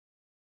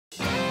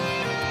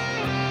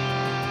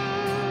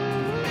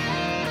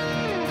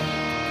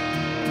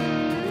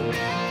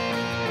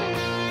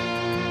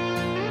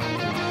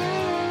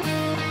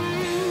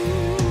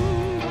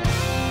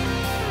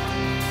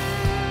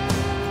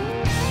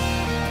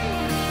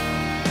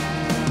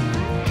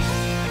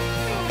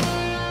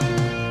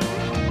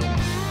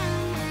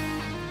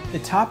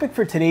topic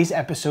for today's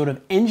episode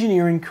of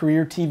Engineering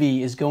Career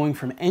TV is going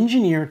from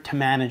engineer to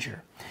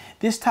manager.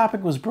 This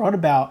topic was brought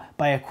about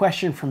by a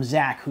question from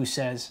Zach, who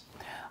says,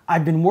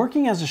 I've been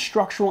working as a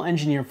structural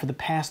engineer for the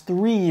past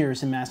 3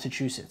 years in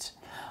Massachusetts.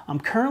 I'm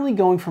currently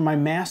going for my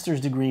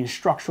master's degree in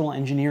structural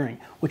engineering,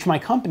 which my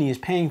company is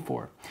paying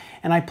for,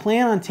 and I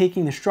plan on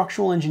taking the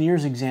structural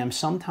engineer's exam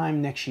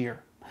sometime next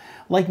year.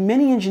 Like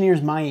many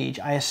engineers my age,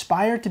 I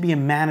aspire to be a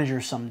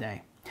manager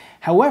someday.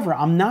 However,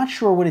 I'm not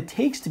sure what it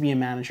takes to be a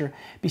manager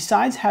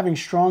besides having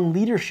strong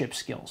leadership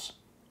skills.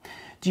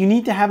 Do you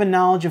need to have a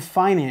knowledge of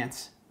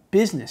finance,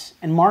 business,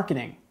 and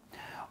marketing?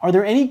 Are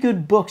there any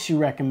good books you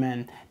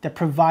recommend that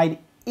provide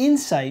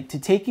insight to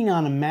taking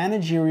on a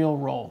managerial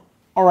role?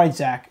 All right,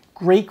 Zach,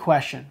 great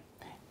question.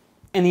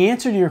 And the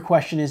answer to your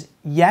question is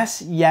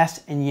yes,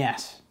 yes, and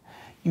yes.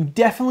 You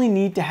definitely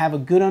need to have a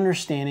good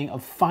understanding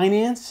of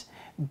finance,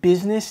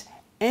 business,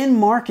 and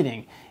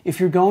marketing if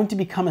you're going to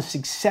become a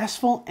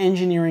successful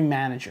engineering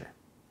manager.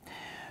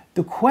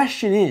 The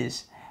question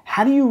is,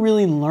 how do you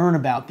really learn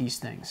about these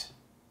things?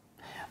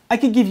 I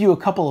could give you a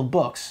couple of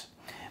books,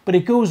 but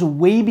it goes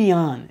way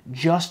beyond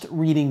just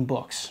reading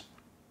books.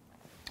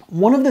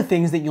 One of the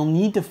things that you'll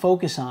need to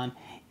focus on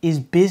is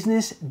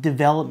business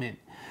development,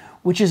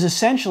 which is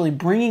essentially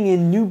bringing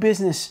in new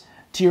business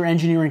to your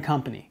engineering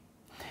company.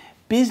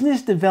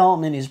 Business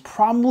development is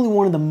probably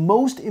one of the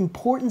most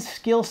important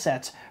skill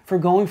sets for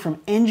going from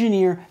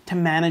engineer to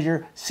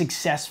manager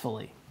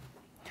successfully.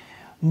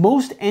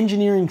 Most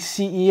engineering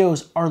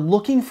CEOs are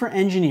looking for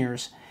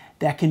engineers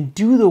that can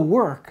do the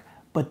work,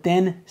 but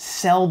then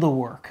sell the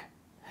work.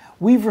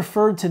 We've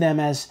referred to them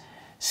as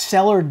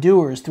seller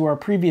doers through our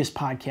previous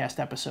podcast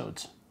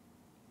episodes.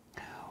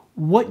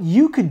 What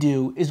you could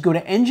do is go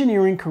to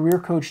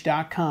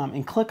engineeringcareercoach.com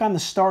and click on the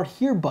Start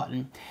Here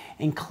button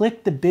and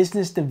click the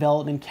Business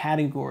Development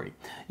category.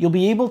 You'll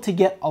be able to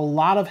get a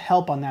lot of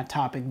help on that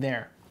topic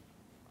there.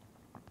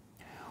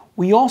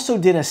 We also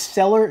did a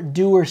Seller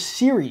Doer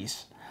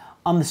series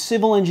on the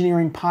Civil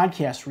Engineering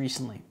podcast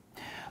recently.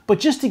 But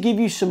just to give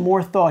you some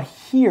more thought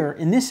here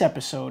in this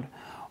episode,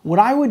 what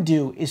I would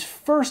do is,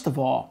 first of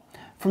all,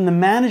 from the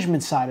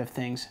management side of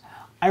things,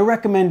 I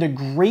recommend a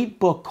great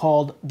book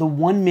called The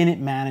 1 Minute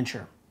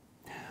Manager.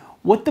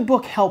 What the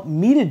book helped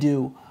me to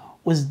do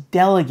was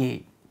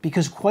delegate,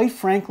 because quite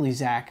frankly,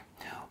 Zach,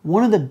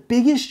 one of the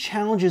biggest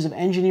challenges of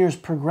engineers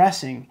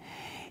progressing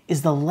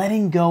is the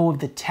letting go of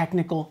the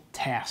technical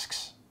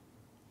tasks.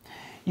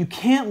 You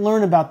can't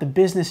learn about the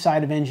business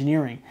side of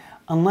engineering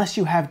unless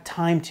you have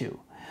time to,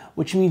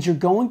 which means you're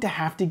going to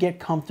have to get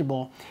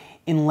comfortable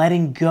in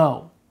letting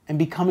go and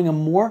becoming a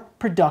more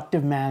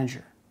productive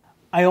manager.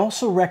 I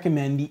also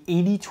recommend the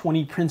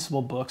 80-20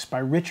 Principle books by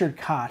Richard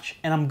Koch,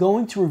 and I'm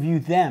going to review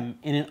them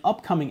in an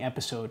upcoming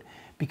episode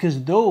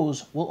because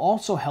those will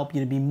also help you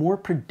to be more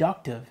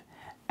productive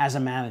as a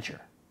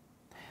manager.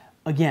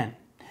 Again,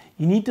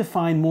 you need to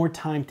find more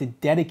time to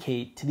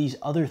dedicate to these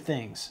other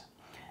things.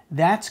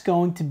 That's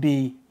going to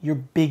be your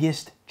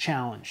biggest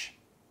challenge.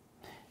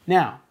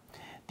 Now,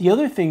 the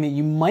other thing that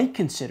you might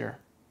consider,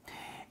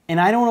 and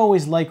I don't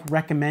always like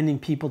recommending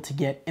people to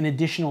get an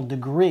additional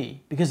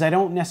degree because I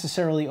don't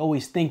necessarily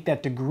always think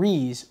that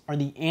degrees are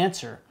the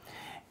answer,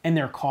 and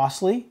they're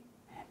costly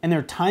and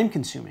they're time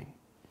consuming.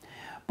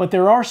 But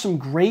there are some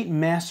great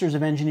Masters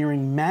of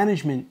Engineering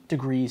Management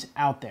degrees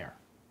out there.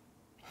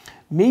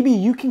 Maybe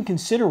you can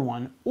consider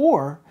one,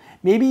 or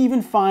maybe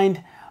even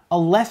find a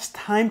less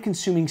time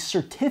consuming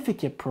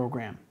certificate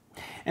program.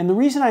 And the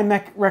reason I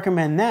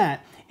recommend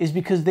that is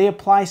because they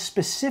apply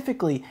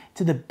specifically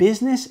to the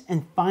business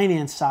and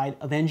finance side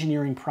of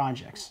engineering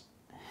projects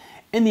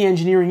and the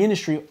engineering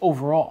industry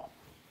overall.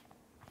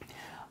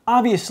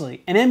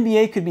 Obviously, an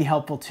MBA could be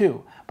helpful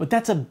too, but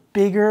that's a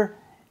bigger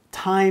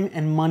time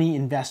and money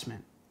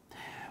investment.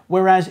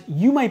 Whereas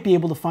you might be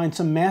able to find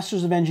some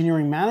Masters of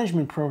Engineering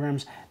Management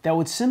programs that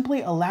would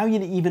simply allow you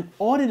to even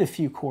audit a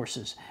few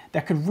courses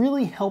that could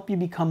really help you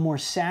become more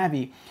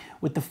savvy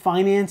with the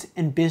finance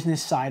and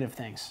business side of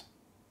things.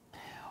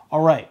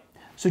 All right.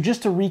 So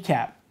just to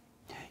recap,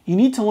 you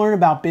need to learn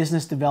about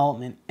business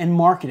development and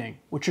marketing,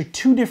 which are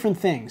two different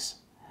things,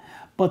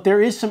 but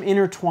there is some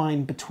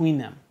intertwine between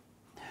them.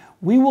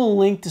 We will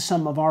link to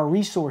some of our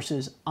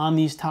resources on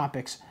these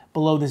topics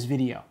below this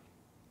video.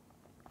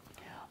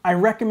 I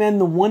recommend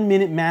the 1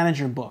 Minute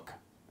Manager book,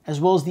 as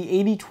well as the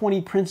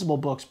 80-20 Principle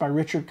books by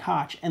Richard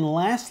Koch. And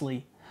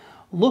lastly,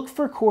 look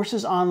for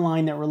courses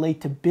online that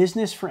relate to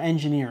business for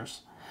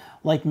engineers,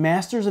 like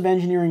Masters of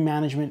Engineering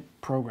Management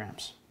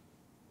programs.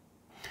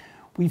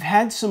 We've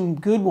had some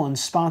good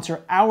ones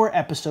sponsor our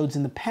episodes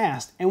in the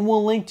past, and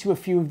we'll link to a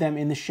few of them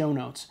in the show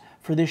notes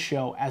for this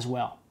show as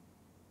well.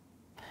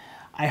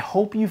 I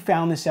hope you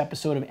found this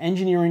episode of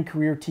Engineering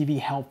Career TV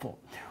helpful.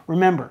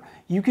 Remember,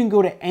 you can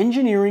go to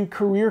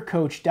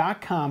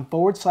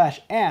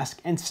engineeringcareercoach.com/ask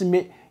and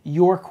submit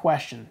your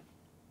question.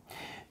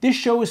 This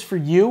show is for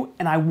you,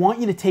 and I want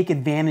you to take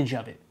advantage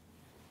of it.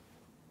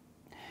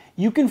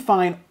 You can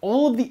find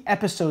all of the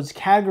episodes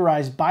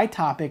categorized by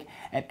topic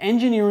at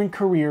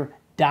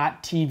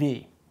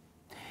engineeringcareer.tv.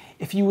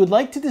 If you would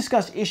like to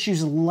discuss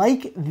issues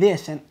like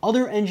this and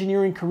other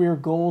engineering career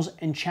goals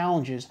and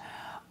challenges,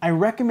 I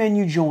recommend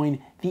you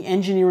join the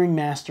Engineering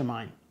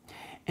Mastermind,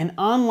 an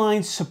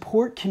online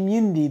support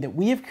community that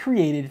we have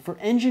created for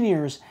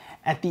engineers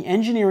at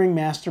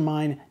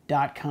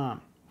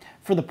theengineeringmastermind.com.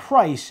 For the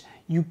price,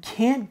 you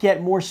can't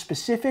get more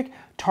specific,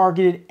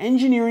 targeted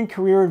engineering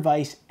career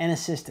advice and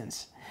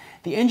assistance.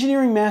 The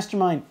Engineering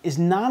Mastermind is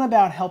not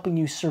about helping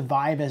you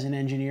survive as an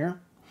engineer.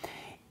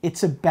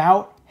 It's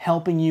about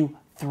helping you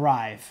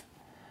thrive.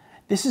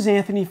 This is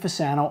Anthony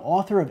Fasano,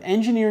 author of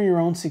Engineer Your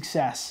Own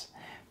Success.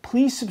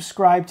 Please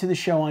subscribe to the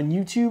show on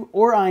YouTube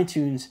or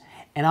iTunes,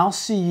 and I'll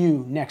see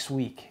you next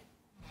week.